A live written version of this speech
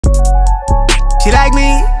She like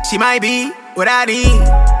me, she might be what I need.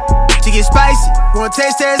 She get spicy, want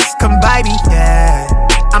taste test, come by me, yeah.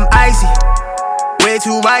 I'm icy, way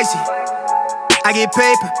too icy. I get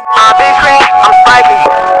paper. I'm big green, I'm spicy.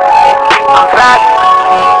 I'm vibing.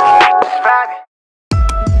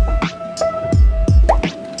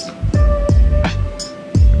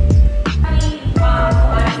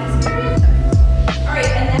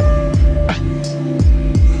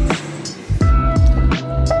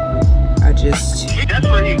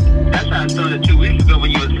 That's how I started 2 weeks ago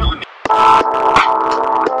when you was telling me.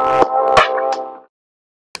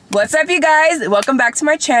 What's up, you guys? Welcome back to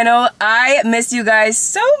my channel. I miss you guys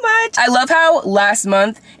so much. I love how last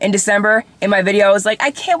month in December in my video I was like,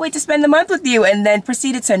 I can't wait to spend the month with you, and then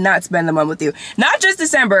proceeded to not spend the month with you. Not just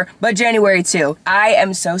December, but January too. I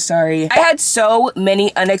am so sorry. I had so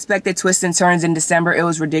many unexpected twists and turns in December. It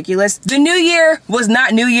was ridiculous. The new year was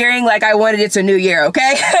not new yearing like I wanted it to new year,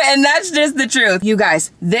 okay? And that's just the truth. You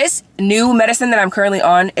guys, this new medicine that I'm currently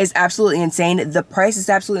on is absolutely insane. The price is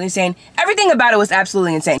absolutely insane. Everything about it was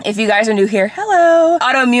absolutely insane. If you guys are new here, hello.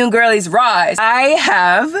 Autoimmune girlies rise. I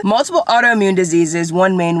have multiple autoimmune diseases,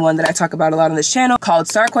 one main one that I talk about a lot on this channel called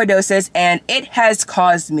sarcoidosis, and it has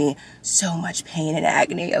caused me so much pain and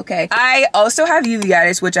agony, okay? I also have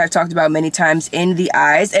uveitis, which I've talked about many times in the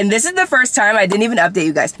eyes, and this is the first time, I didn't even update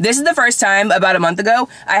you guys. This is the first time about a month ago,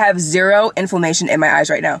 I have zero inflammation in my eyes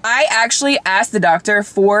right now. I actually asked the doctor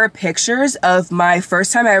for pictures of my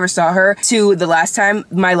first time I ever saw her to the last time,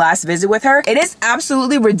 my last visit with her. It is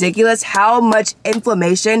absolutely ridiculous how much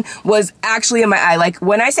inflammation was actually in my eye. Like,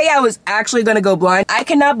 when I say I was actually gonna go blind, I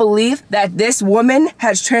cannot believe that this woman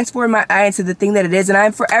has transformed my eye into the thing that it is, and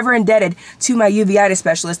I'm forever indebted to my uveitis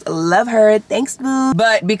specialist. Love her. Thanks, boo.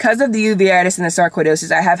 But because of the uveitis and the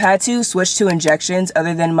sarcoidosis, I have had to switch to injections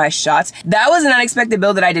other than my shots. That was an unexpected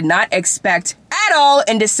bill that I did not expect at all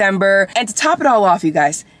in December. And to top it all off, you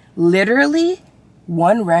guys, literally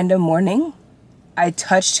one random morning, I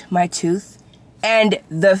touched my tooth and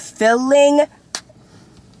the filling.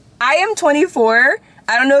 I am 24.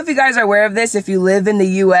 I don't know if you guys are aware of this if you live in the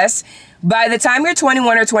US. By the time you're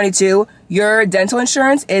 21 or 22, your dental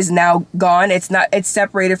insurance is now gone. It's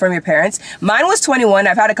separated from your parents. Mine was 21.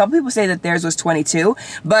 I've had a couple people say that theirs was 22,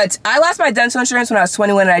 but I lost my dental insurance when I was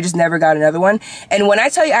 21 and I just never got another one. And when I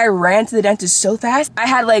tell you I ran to the dentist so fast, I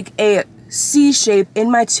had like a C shape in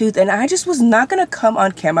my tooth, and I just was not gonna come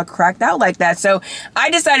on camera cracked out like that. So I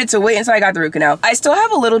decided to wait until I got the root canal. I still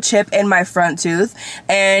have a little chip in my front tooth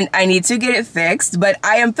and I need to get it fixed, but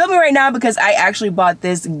I am filming right now because I actually bought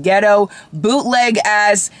this ghetto bootleg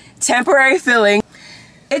ass temporary filling.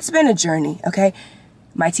 It's been a journey, okay?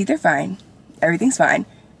 My teeth are fine. Everything's fine.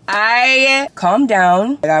 I calmed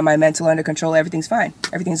down. I got my mental under control. Everything's fine.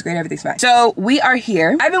 Everything's great. Everything's fine. So we are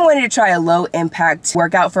here. I've been wanting to try a low impact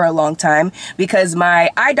workout for a long time because my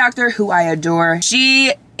eye doctor, who I adore,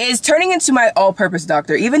 she is turning into my all-purpose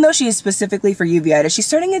doctor. Even though she is specifically for uveitis, she's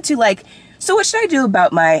turning into like, so what should I do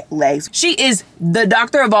about my legs? She is the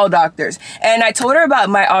doctor of all doctors. And I told her about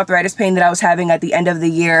my arthritis pain that I was having at the end of the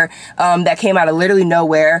year that came out of literally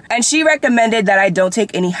nowhere. And she recommended that I don't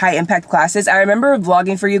take any high impact classes. I remember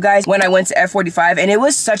vlogging for you guys when I went to F45 and it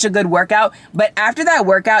was such a good workout. But after that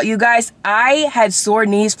workout, you guys, I had sore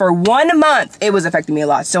knees for 1 month. It was affecting me a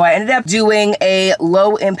lot. So I ended up doing a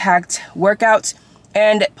low impact workout.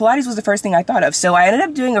 And Pilates was the first thing I thought of. So I ended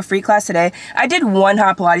up doing a free class today. I did one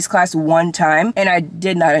hot Pilates class one time and I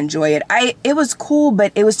did not enjoy it. It was cool,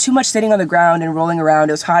 but it was too much sitting on the ground and rolling around.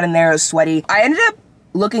 It was hot in there, it was sweaty. I ended up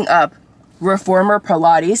looking up reformer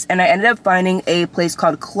Pilates and I ended up finding a place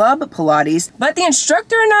called Club Pilates, but the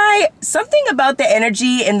instructor and I, something about the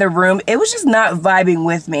energy in the room, it was just not vibing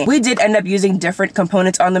with me. We did end up using different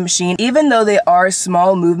components on the machine. Even though they are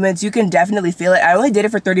small movements, you can definitely feel it. I only did it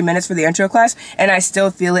for 30 minutes for the intro class and I still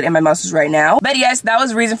feel it in my muscles right now. But yes, that was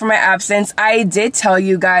the reason for my absence. I did tell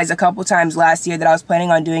you guys a couple times last year that I was planning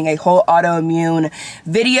on doing a whole autoimmune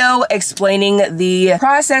video explaining the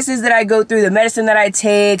processes that I go through, the medicine that I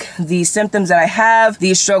take, the symptoms that I have,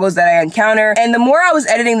 these struggles that I encounter. And the more I was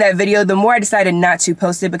editing that video, the more I decided not to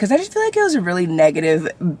post it because I just feel like it was a really negative,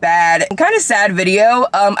 bad, and kind of sad video.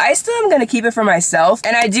 I still am gonna keep it for myself.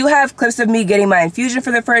 And I do have clips of me getting my infusion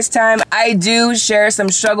for the first time. I do share some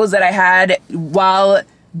struggles that I had while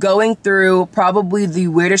going through probably the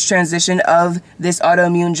weirdest transition of this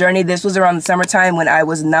autoimmune journey. This was around the summertime when I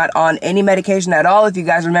was not on any medication at all, if you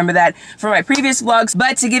guys remember that from my previous vlogs.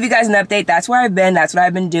 But to give you guys an update, that's where I've been, that's what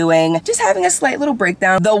I've been doing. Just having a slight little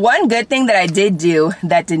breakdown. The one good thing that I did do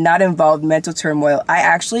that did not involve mental turmoil, I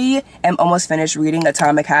actually am almost finished reading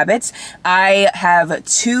Atomic Habits. I have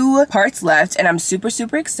 2 parts left and I'm super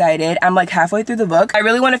excited. I'm like halfway through the book. I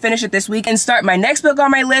really want to finish it this week and start my next book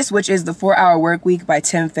on my list, which is The 4-Hour Workweek by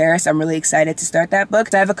Tim Ferriss. I'm really excited to start that book.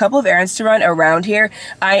 So I have a couple of errands to run around here.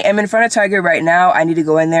 I am in front of Target right now. I need to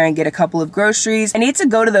go in there and get a couple of groceries. I need to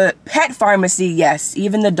go to the pet pharmacy. Yes,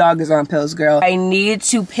 even the dog is on pills, girl. I need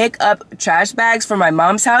to pick up trash bags for my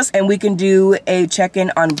mom's house and we can do a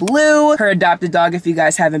check-in on Blue, her adopted dog, if you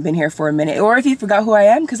guys haven't been here for a minute, or if you forgot who I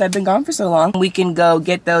am because I've been gone for so long. We can go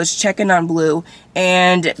get those, check-in on Blue,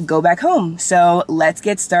 and go back home. So let's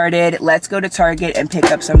get started. Let's go to Target and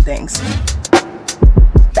pick up some things.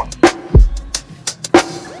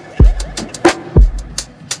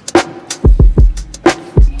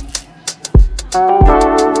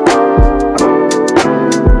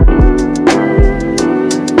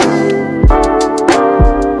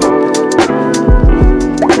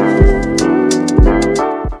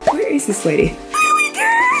 Where is this lady?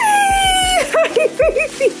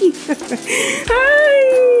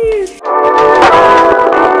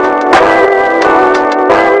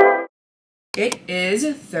 It is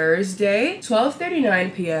Thursday,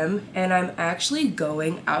 12:39 p.m. and I'm actually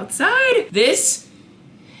going outside. This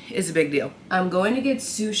is a big deal. I'm going to get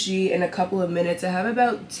sushi in a couple of minutes. I have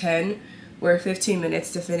about 10 or 15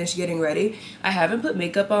 minutes to finish getting ready. I haven't put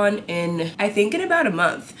makeup on in, I think, in about a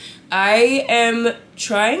month. I am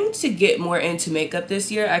trying to get more into makeup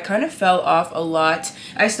this year. I kind of fell off a lot.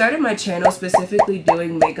 I started my channel specifically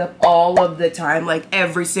doing makeup all of the time, like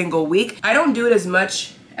every single week. I don't do it as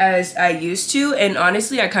much as I used to, and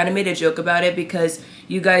honestly I kind of made a joke about it because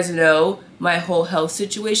you guys know my whole health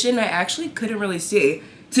situation. I actually couldn't really see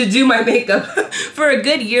to do my makeup for a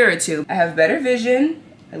good year or 2. I have better vision.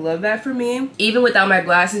 I love that for me. Even without my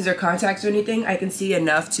glasses or contacts or anything, I can see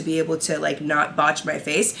enough to be able to like not botch my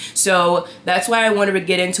face. So that's why I wanted to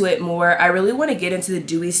get into it more. I really want to get into the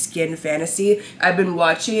dewy skin fantasy. I've been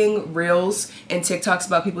watching reels and TikToks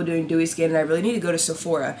about people doing dewy skin and I really need to go to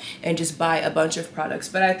Sephora and just buy a bunch of products.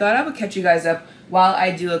 But I thought I would catch you guys up while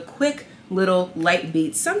I do a quick little light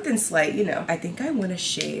beat, something slight, you know. I think I want to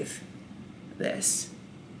shave this.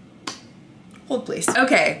 Hold please.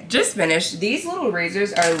 Okay, just finished. These little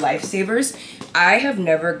razors are lifesavers. I have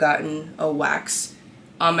never gotten a wax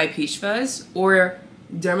on my peach fuzz or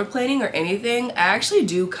dermaplaning or anything. I actually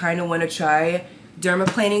do kind of want to try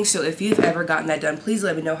dermaplaning, so if you've ever gotten that done, please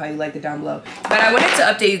let me know how you like it down below. But I wanted to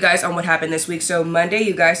update you guys on what happened this week. So Monday,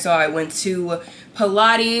 you guys saw I went to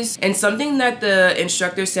Pilates, and something that the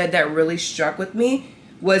instructor said that really struck with me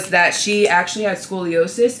was that she actually had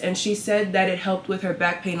scoliosis, and she said that it helped with her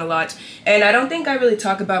back pain a lot. And I don't think I really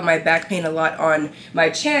talk about my back pain a lot on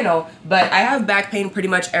my channel, but I have back pain pretty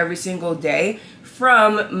much every single day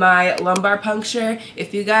from my lumbar puncture.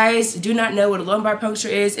 If you guys do not know what a lumbar puncture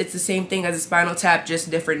is, it's the same thing as a spinal tap,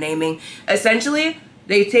 just different naming. Essentially,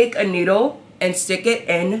 they take a needle and stick it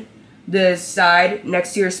in the side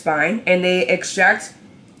next to your spine, and they extract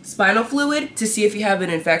spinal fluid to see if you have an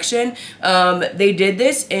infection. They did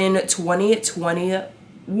this in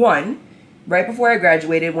 2021, right before I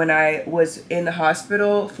graduated, when I was in the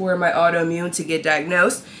hospital for my autoimmune to get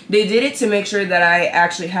diagnosed. They did it to make sure that I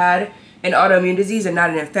actually had an autoimmune disease and not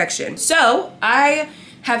an infection. So I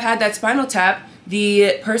have had that spinal tap.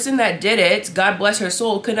 The person that did it, God bless her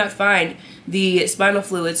soul, could not find the spinal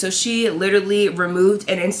fluid, so she literally removed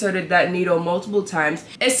and inserted that needle multiple times.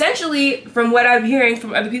 Essentially, from what I'm hearing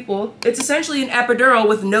from other people, it's essentially an epidural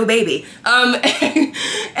with no baby.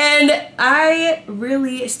 And I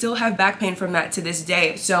really still have back pain from that to this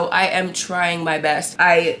day, so I am trying my best.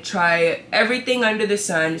 I try everything under the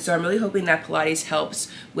sun, so I'm really hoping that Pilates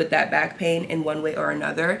helps with that back pain in one way or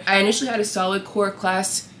another. I initially had a solid core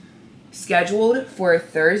class scheduled for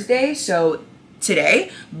Thursday, so today,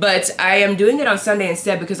 but I am doing it on Sunday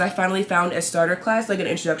instead because I finally found a starter class, like an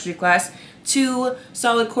introductory class to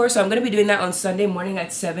solid core. So I'm going to be doing that on Sunday morning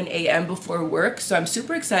at 7 a.m. before work. So I'm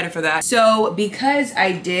super excited for that. So because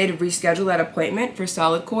I did reschedule that appointment for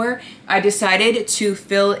solid core, I decided to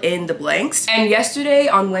fill in the blanks. And yesterday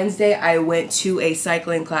on Wednesday, I went to a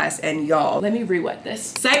cycling class, and y'all, let me re-wet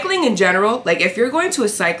this. Cycling in general, like if you're going to a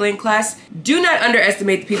cycling class, do not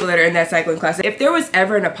underestimate the people that are in that cycling class. If there was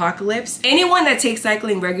ever an apocalypse, anyone that takes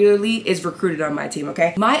cycling regularly is recruited on my team,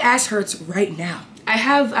 okay? My ass hurts right now. I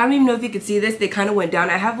don't even know if you can see this, they kind of went down.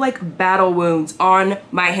 I have like battle wounds on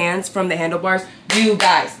my hands from the handlebars. you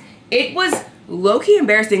guys. It was low-key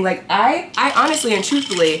embarrassing. Like I honestly and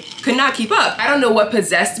truthfully could not keep up. I don't know what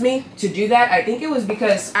possessed me to do that. I think it was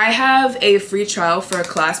because I have a free trial for a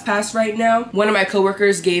ClassPass right now. One of my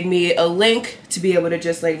coworkers gave me a link to be able to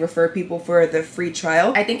just like refer people for the free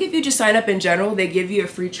trial. I think if you just sign up in general, they give you a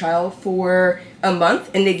free trial for a month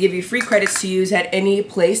and they give you free credits to use at any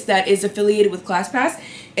place that is affiliated with ClassPass.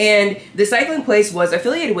 And the cycling place was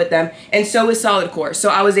affiliated with them, and so is Solid Core. So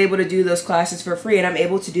I was able to do those classes for free, and I'm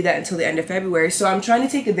able to do that until the end of February. So I'm trying to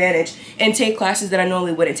take advantage and take classes that I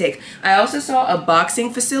normally wouldn't take. I also saw a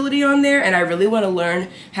boxing facility on there, and I really want to learn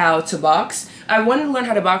how to box. I wanted to learn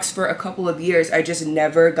how to box for a couple of years. I just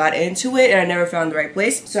never got into it, and I never found the right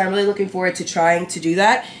place. So I'm really looking forward to trying to do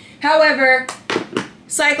that. However,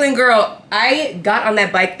 cycling girl, I got on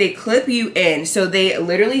that bike. They clip you in, so they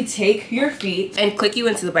literally take your feet and click you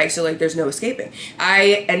into the bike, so like there's no escaping.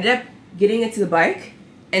 I ended up getting into the bike,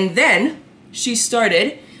 and then she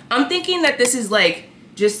started. I'm thinking that this is like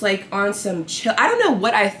just like on some chill. I don't know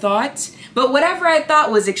what I thought, but whatever I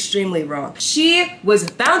thought was extremely wrong. She was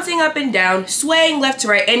bouncing up and down, swaying left to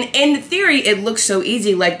right, and in theory it looks so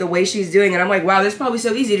easy, like the way she's doing it. I'm like, wow, this is probably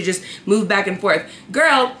so easy to just move back and forth.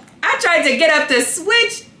 Girl, I tried to get up the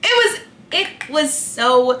switch. It was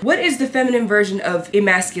so, what is the feminine version of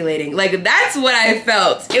emasculating? Like, that's what I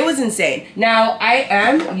felt. It was insane. Now, I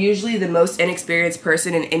am usually the most inexperienced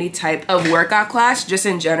person in any type of workout class, just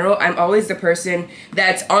in general. I'm always the person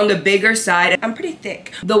that's on the bigger side. I'm pretty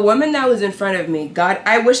thick. The woman that was in front of me, God,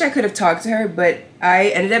 I wish I could have talked to her, but I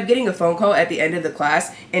ended up getting a phone call at the end of the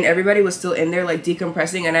class, and everybody was still in there like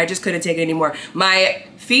decompressing, and I just couldn't take it anymore. My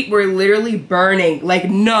feet were literally burning, like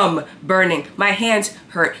numb burning. My hands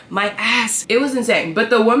hurt, my ass. It was insane.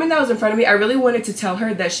 But the woman that was in front of me, I really wanted to tell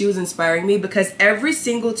her that she was inspiring me, because every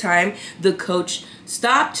single time the coach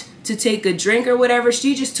stopped to take a drink or whatever,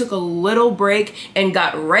 she just took a little break and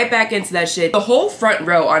got right back into that shit. The whole front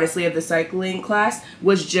row, honestly, of the cycling class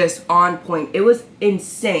was just on point. It was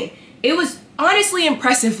insane. It was honestly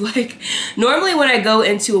impressive. Like, normally when I go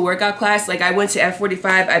into a workout class, like I went to F45,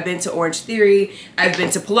 I've been to Orange Theory, I've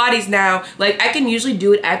been to Pilates now, like I can usually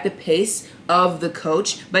do it at the pace of the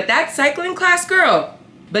coach, but that cycling class, girl,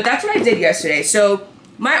 but that's what I did yesterday. So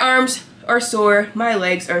my arms are sore, my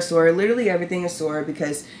legs are sore, literally everything is sore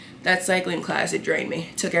because that cycling class, it drained me,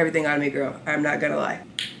 took everything out of me, girl. I'm not gonna lie.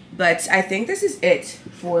 But I think this is it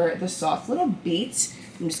for the soft little beats.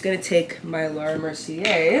 I'm just gonna take my La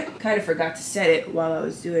Mercier. Kind of forgot to set it while I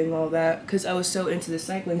was doing all that because I was so into the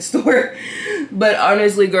cycling store. But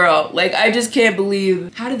honestly, girl, like I just can't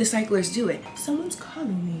believe, how did the cyclers do it? Someone's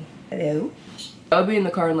calling me. Hello? I'll be in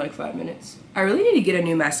the car in like 5 minutes. I really need to get a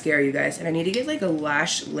new mascara, you guys, and I need to get like a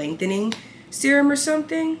lash lengthening serum or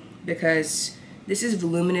something, because this is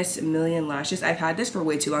Voluminous Million Lashes. I've had this for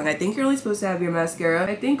way too long. I think you're only supposed to have your mascara,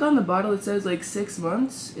 I think on the bottle it says like 6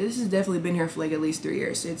 months. This has definitely been here for like at least 3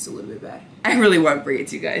 years. It's a little bit bad. I really want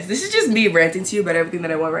braids, you guys. This is just me ranting to you about everything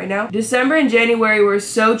that I want right now. December and January were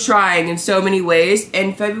so trying in so many ways,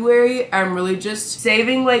 and February I'm really just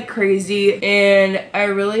saving like crazy, and I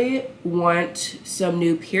really want some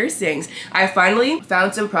new piercings. I finally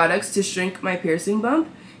found some products to shrink my piercing bump.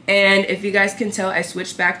 And if you guys can tell, I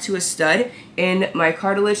switched back to a stud in my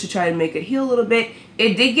cartilage to try to make it heal a little bit.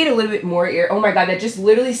 It did get a little bit more ear. Oh my God, that just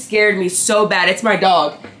literally scared me so bad. It's my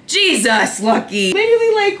dog. Jesus, Lucky.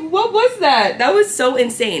 Literally, like, what was that? That was so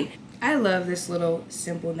insane. I love this little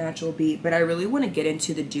simple natural beat, but I really want to get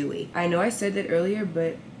into the dewy. I know I said that earlier,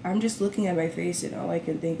 but I'm just looking at my face and all I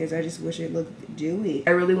can think is I just wish it looked dewy. I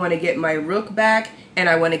really want to get my rook back, and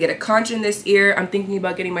I want to get a conch in this ear. I'm thinking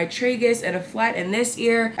about getting my tragus and a flat in this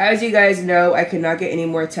ear. As you guys know, I cannot get any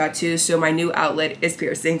more tattoos, so my new outlet is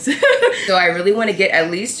piercings. So I really want to get at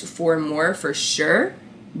least 4 more for sure,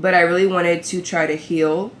 but I really wanted to try to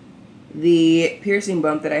heal the piercing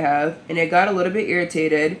bump that I have, and it got a little bit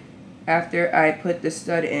irritated after I put the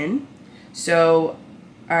stud in. So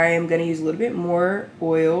I am going to use a little bit more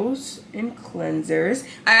oils and cleansers.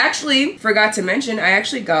 I actually forgot to mention, I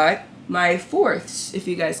actually got my 4ths, if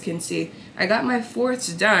you guys can see. I got my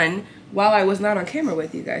 4ths done while I was not on camera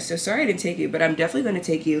with you guys. So sorry I didn't take you, but I'm definitely going to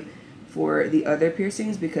take you for the other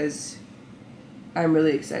piercings because I'm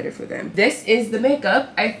really excited for them. This is the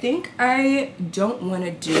makeup. I think I don't want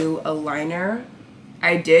to do a liner.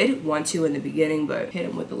 I did want to in the beginning, but hit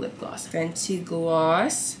him with the lip gloss. Fenty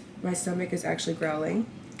Gloss. My stomach is actually growling.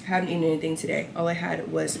 I haven't eaten anything today. All I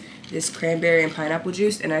had was this cranberry and pineapple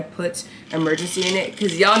juice, and I put Emergency in it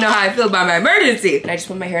because y'all know how I feel about my Emergency. And I just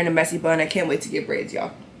put my hair in a messy bun. I can't wait to get braids,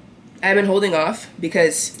 y'all. I've been holding off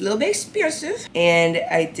because it's a little bit expensive, and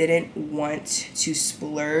I didn't want to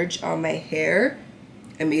splurge on my hair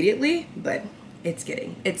immediately, but it's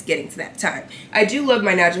getting to that time. I do love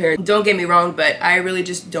my natural hair, don't get me wrong, but I really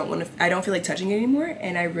just I don't feel like touching it anymore,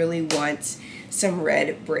 and I really want some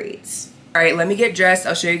red braids. All right, let me get dressed.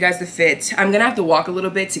 I'll show you guys the fit. I'm gonna have to walk a little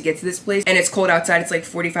bit to get to this place, and it's cold outside. It's like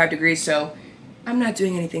 45 degrees, so I'm not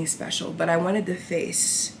doing anything special, but I wanted the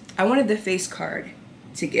face card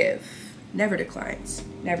to give. Never declines,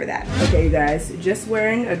 never that. Okay, you guys, just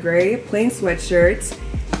wearing a gray plain sweatshirt,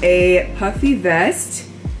 a puffy vest,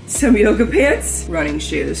 some yoga pants, running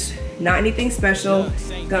shoes. Not anything special.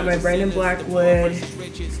 Got my Brandon Blackwood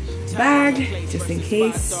bag, just in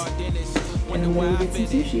case. And I'm gonna get some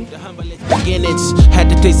sushi. Beginnings, had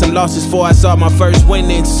to take some losses before I saw my first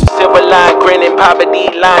winnings. Silver line, grinning,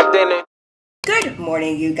 poverty line thinner. Good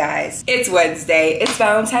morning, you guys. It's Wednesday, it's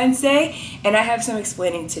Valentine's Day, and I have some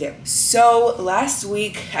explaining to do. So last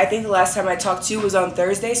week, I think the last time I talked to you was on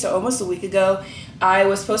Thursday, so almost a week ago, I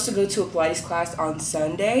was supposed to go to a Pilates class on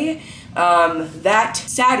Sunday. That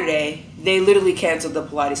Saturday, they literally canceled the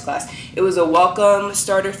Pilates class. It was a welcome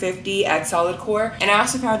starter 50 at Solid Core, and I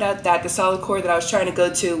also found out that the Solid Core that I was trying to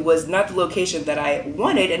go to was not the location that I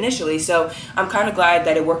wanted initially, so I'm kind of glad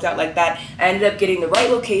that it worked out like that. I ended up getting the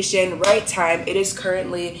right location, right time. It is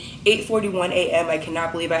currently 8:41 a.m. I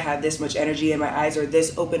cannot believe I have this much energy and my eyes are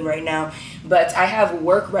this open right now, but I have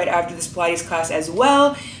work right after this Pilates class as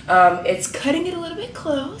well. It's cutting it a little bit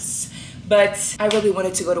close, but I really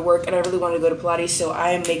wanted to go to work and I really wanted to go to Pilates, so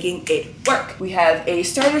I am making it work. We have a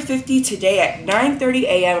starter 50 today at 9:30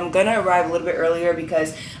 a.m. I'm gonna arrive a little bit earlier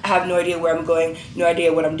because I have no idea where I'm going, no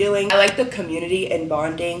idea what I'm doing. I like the community and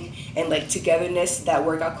bonding and like togetherness that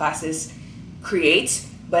workout classes create,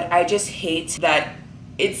 but I just hate that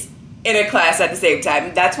it's in a class at the same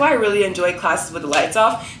time. That's why I really enjoy classes with the lights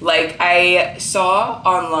off. Like, I saw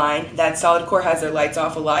online that Solid Core has their lights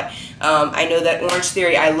off a lot. I know that Orange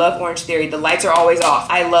Theory, I love Orange Theory. The lights are always off.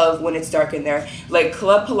 I love when it's dark in there. Like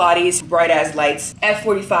Club Pilates, bright as lights.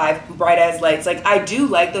 F45, bright as lights. Like, I do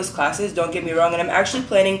like those classes, don't get me wrong, and I'm actually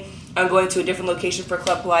planning on going to a different location for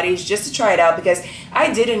Club Pilates just to try it out because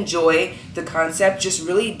I did enjoy the concept, just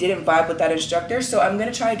really didn't vibe with that instructor. So I'm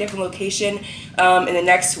gonna try a different location in the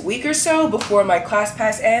next week or so before my class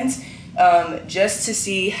pass ends, just to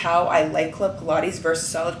see how I like Club Pilates versus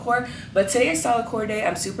Solid Core. But today is Solid Core day.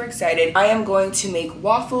 I'm super excited. I am going to make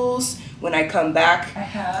waffles when I come back. I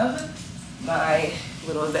have my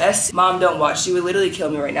little vest. Mom, don't watch. She would literally kill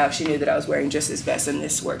me right now if she knew that I was wearing just this vest and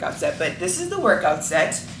this workout set. But this is the workout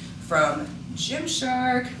set from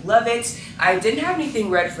Gymshark. Love it. I didn't have anything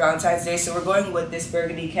red for Valentine's Day, so we're going with this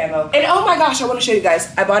burgundy camo. And oh my gosh, I want to show you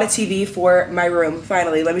guys. I bought a TV for my room.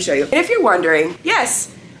 Finally, let me show you. And if you're wondering,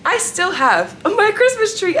 yes, I still have my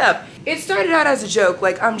Christmas tree up. It started out as a joke,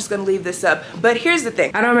 like I'm just gonna leave this up. But here's the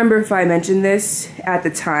thing. I don't remember if I mentioned this at the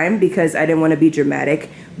time because I didn't want to be dramatic,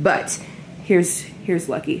 but here's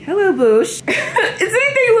Lucky. Hello, Boosh. Does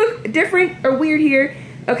anything look different or weird here?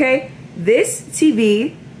 Okay, this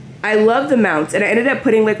TV, I love the mount, and I ended up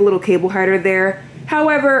putting like a little cable hider there.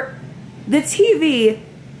 However, the TV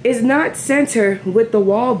is not centered with the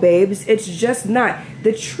wall, babes. It's just not.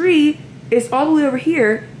 The tree is all the way over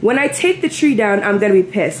here. When I take the tree down, I'm gonna be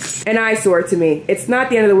pissed. An eyesore to me. It's not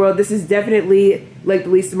the end of the world. This is definitely like the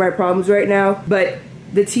least of my problems right now, but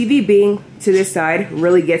the TV being to this side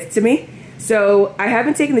really gets to me. So I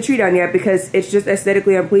haven't taken the tree down yet because it's just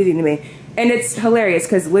aesthetically unpleasing to me. And it's hilarious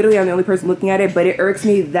because literally I'm the only person looking at it, but it irks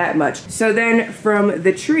me that much. So then from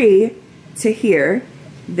the tree to here,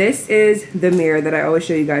 this is the mirror that I always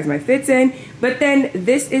show you guys my fits in, but then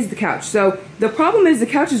this is the couch. So the problem is the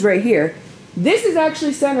couch is right here. This is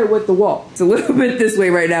actually centered with the wall. It's a little bit this way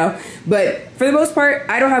right now, but for the most part,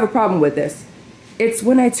 I don't have a problem with this. It's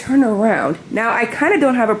when I turn around. Now I kind of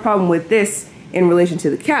don't have a problem with this in relation to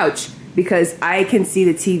the couch because I can see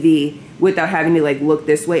the TV without having to like look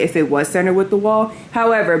this way if it was centered with the wall.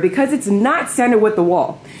 However, because it's not centered with the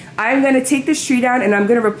wall, I'm gonna take this tree down and I'm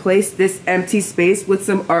gonna replace this empty space with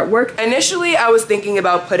some artwork. Initially, I was thinking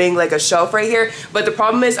about putting like a shelf right here, but the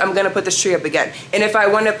problem is I'm gonna put this tree up again. And if I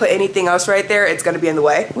wanna put anything else right there, it's gonna be in the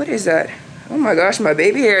way. What is that? Oh my gosh, my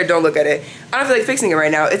baby hair, don't look at it. I don't feel like fixing it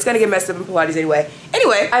right now. It's gonna get messed up in Pilates anyway.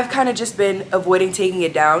 Anyway, I've kind of just been avoiding taking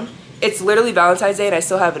it down. It's literally Valentine's Day and I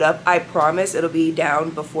still have it up. I promise it'll be down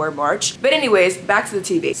before March. But anyways, back to the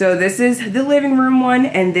TV. So this is the living room one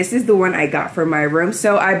and this is the one I got for my room.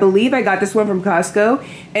 So I believe I got this one from Costco.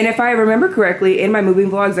 And if I remember correctly, in my moving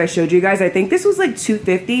vlogs I showed you guys, I think this was like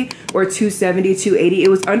 $250 or $270, $280. It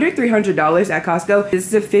was under $300 at Costco.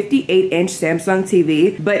 This is a 58-inch Samsung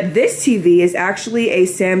TV. But this TV is actually a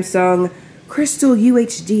Samsung Crystal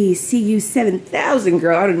UHD CU7000,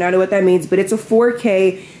 girl. I do not know what that means, but it's a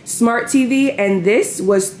 4K smart TV, and this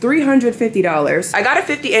was $350. I got a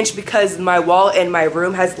 50-inch because my wall in my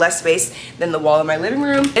room has less space than the wall in my living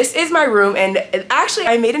room. This is my room, and actually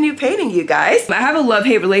I made a new painting, you guys. I have a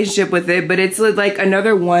love-hate relationship with it, but it's like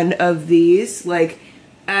another one of these like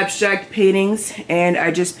abstract paintings, and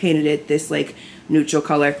I just painted it this like neutral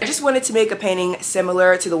color. I just wanted to make a painting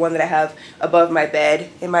similar to the one that I have above my bed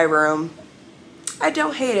in my room. I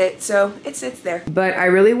don't hate it, so it sits there. But I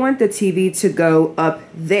really want the TV to go up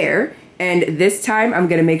there, and this time I'm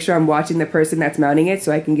gonna make sure I'm watching the person that's mounting it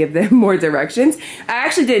so I can give them more directions. I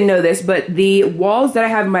actually didn't know this, but the walls that I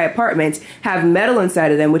have in my apartment have metal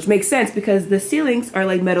inside of them, which makes sense because the ceilings are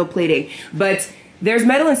like metal plating. But there's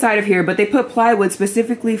metal inside of here, but they put plywood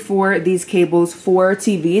specifically for these cables for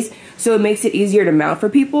TVs, so it makes it easier to mount for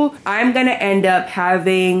people. I'm gonna end up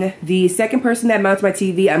having the second person that mounts my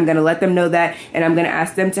TV, I'm gonna let them know that, and I'm gonna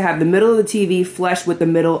ask them to have the middle of the TV flush with the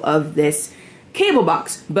middle of this cable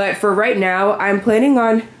box. But for right now, I'm planning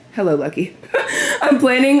on, hello Lucky. I'm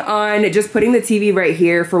planning on just putting the TV right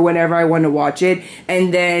here for whenever I want to watch it,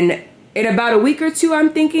 and then in about a week or two, I'm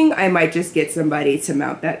thinking I might just get somebody to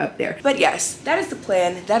mount that up there. But yes, that is the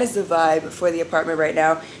plan. That is the vibe for the apartment right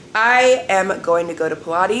now. I am going to go to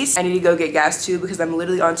Pilates. I need to go get gas too because I'm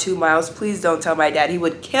literally on 2 miles. Please don't tell my dad. He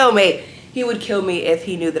would kill me. He would kill me if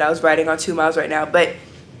he knew that I was riding on 2 miles right now, but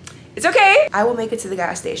it's okay. I will make it to the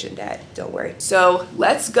gas station, Dad. Don't worry. So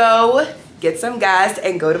let's go get some gas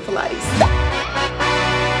and go to Pilates.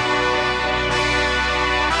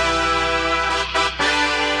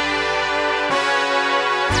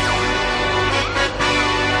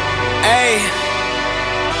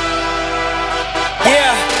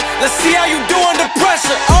 Let's see how you do under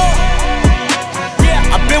pressure. Oh,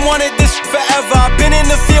 yeah. I've been wanting this forever. I've been in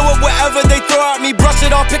the field with whatever they throw at me. Brush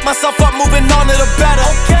it off, pick myself up, moving on to the better.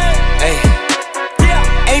 Okay. Hey. Yeah.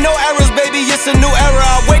 Ain't no errors, baby, it's a new era.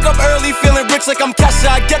 I wake up early, feeling rich like I'm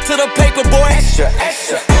Kesha. I get to the paper, boy. Extra,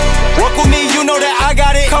 extra. Work with me, you know that I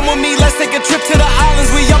got it. Come with me, let's take a trip to the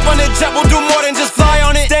islands. We up on the jet, we'll do more than just fly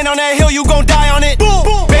on it. Stand on that hill, you gon' die on it. Boom,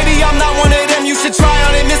 boom. Baby, I'm not one of them, you should try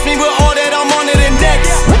on it. Miss me with all that, I'm on it and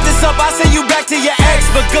next. Whip this up, I send you back to your ex.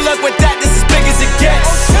 But good luck with that, this is big as it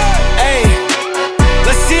gets. Hey,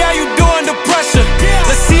 let's see how you do under pressure.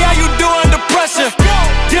 Let's see how you do under pressure.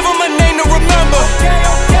 Give them a name to remember.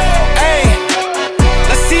 Hey,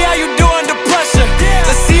 let's see how you do under pressure.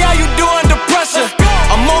 Let's see how you do under pressure.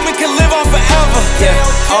 A moment can live on forever. Yeah.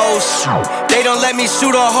 Oh shoot, they don't let me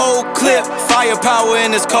shoot a whole clip. Firepower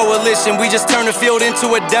in this coalition. We just turned the field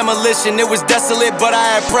into a demolition. It was desolate, but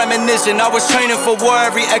I had premonition. I was training for war,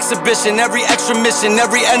 every exhibition, every extra mission,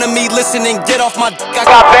 every enemy listening. Get off my dick. I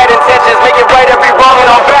got bad intentions, make it right every wrong, and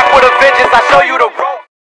I'm back with a vengeance. I show you the road.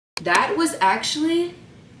 That was actually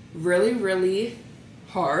really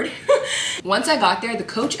hard. Once I got there, the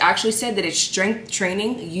coach actually said that it's strength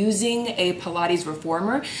training using a Pilates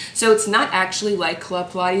reformer. So it's not actually like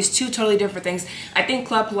Club Pilates, two totally different things. I think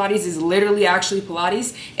Club Pilates is literally actually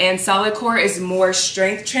Pilates, and Solid Core is more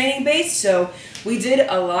strength training based. So we did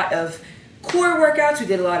a lot of core workouts, we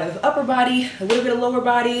did a lot of upper body, a little bit of lower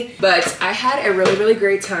body, but I had a really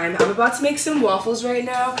great time. I'm about to make some waffles right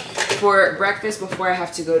now for breakfast before I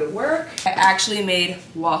have to go to work. I actually made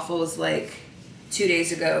waffles like 2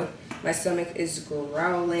 days ago. My stomach is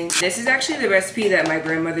growling. This is actually the recipe that my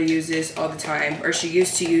grandmother uses all the time, or she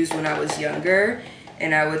used to use when I was younger,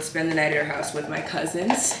 and I would spend the night at her house with my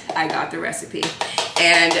cousins. I got the recipe.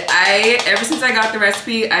 And ever since I got the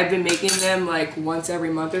recipe, I've been making them like once every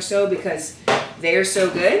month or so because they are so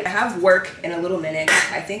good. I have work in a little minute.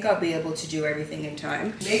 I think I'll be able to do everything in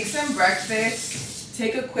time. Make some breakfast,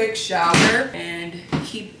 take a quick shower, and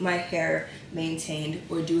keep my hair maintained,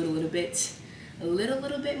 or do it a little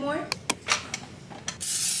bit more.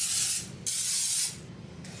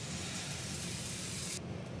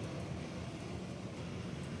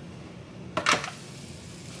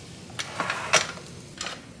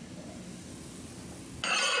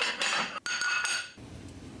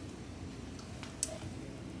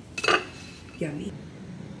 Yummy.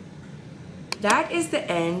 That is the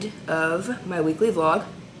end of my weekly vlog.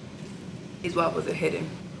 These waffles are hidden.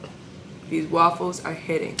 These waffles are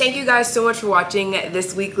hitting. Thank you guys so much for watching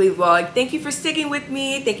this weekly vlog. Thank you for sticking with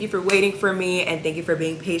me. Thank you for waiting for me. And thank you for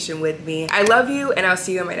being patient with me. I love you, and I'll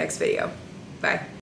see you in my next video. Bye.